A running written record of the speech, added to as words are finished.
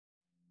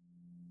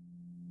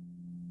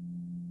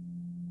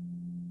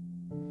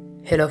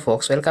Hello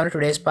folks, welcome to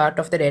today's part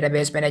of the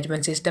Database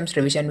Management Systems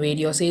revision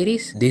video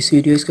series. This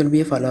video is going to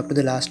be a follow-up to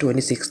the last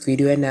 26th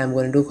video, and I'm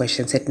going to do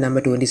question set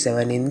number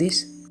 27 in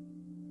this.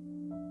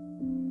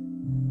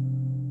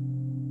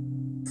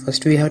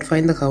 First we have to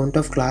find the count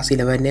of class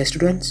 11A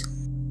students.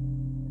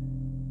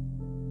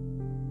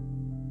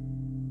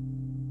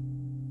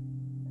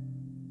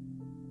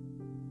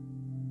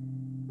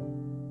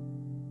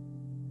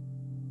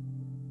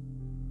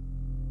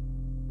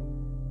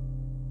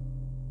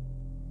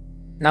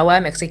 Now I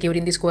am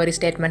executing this query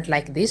statement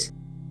like this.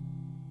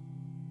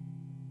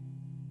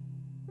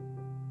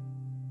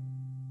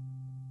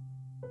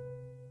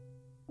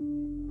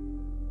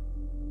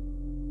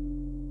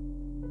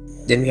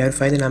 Then we have to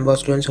find the number of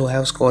students who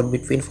have scored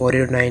between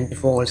 40 to 90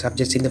 for all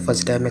subjects in the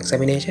first term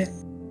examination.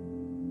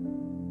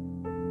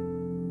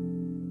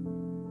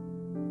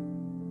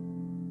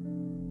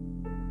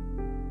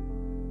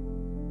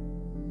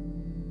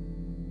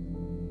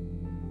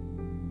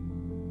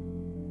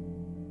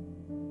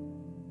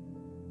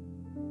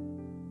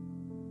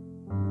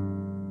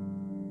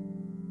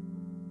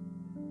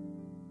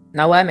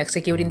 Now I am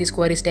executing this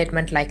query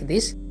statement like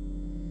this.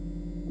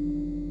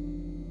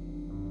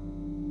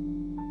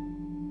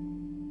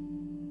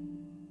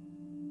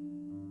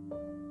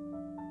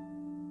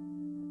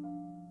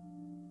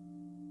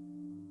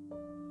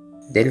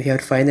 Then we have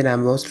to find the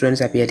number of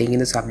students appearing in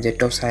the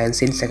subject of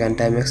science in second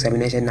term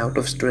examination out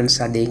of students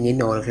studying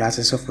in all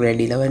classes of grade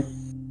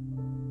 11.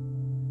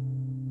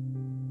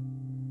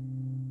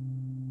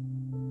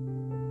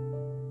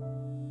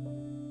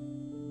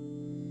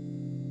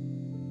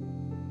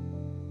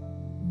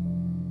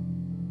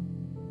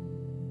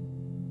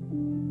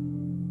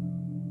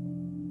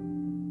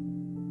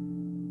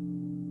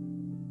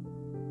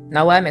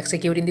 Now I am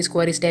executing this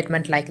query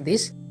statement like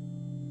this.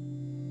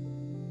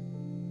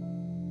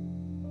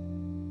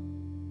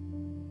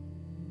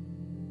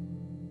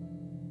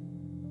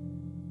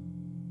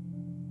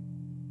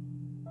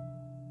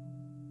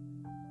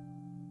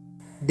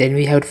 Then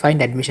we have to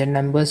find admission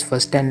numbers,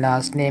 first and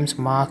last names,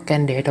 mark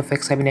and date of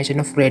examination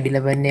of grade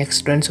 11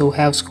 students who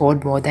have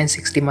scored more than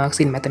 60 marks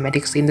in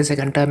mathematics in the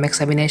second term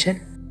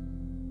examination.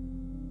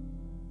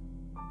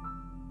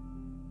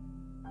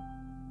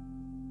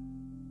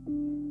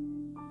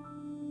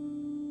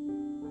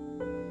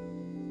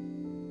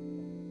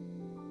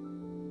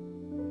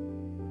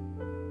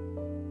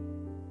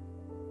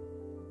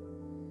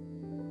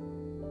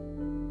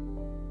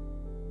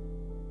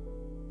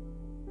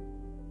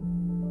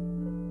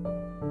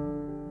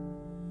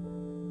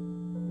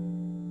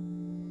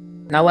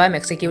 Now I am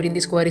executing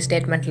this query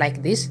statement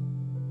like this.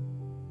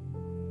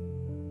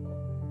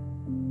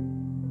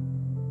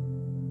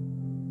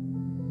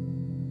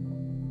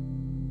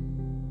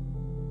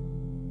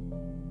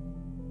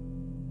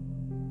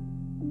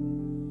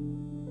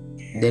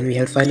 Then we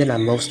have to find the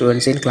number of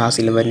students in class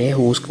 11A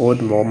who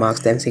scored more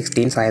marks than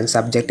 16 science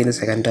subject in the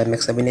second term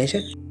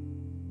examination.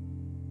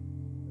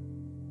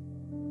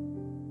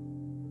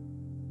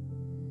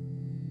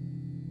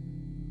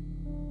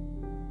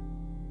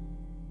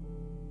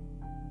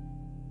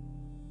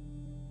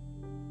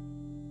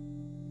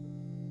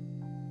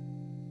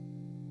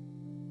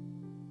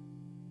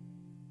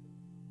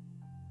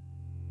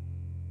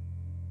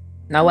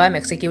 Now I am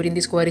executing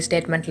this query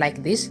statement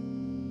like this.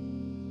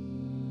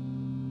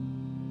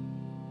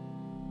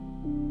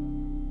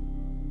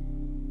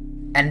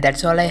 And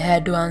that's all I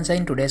had to answer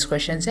in today's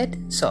question set.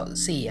 So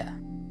see ya.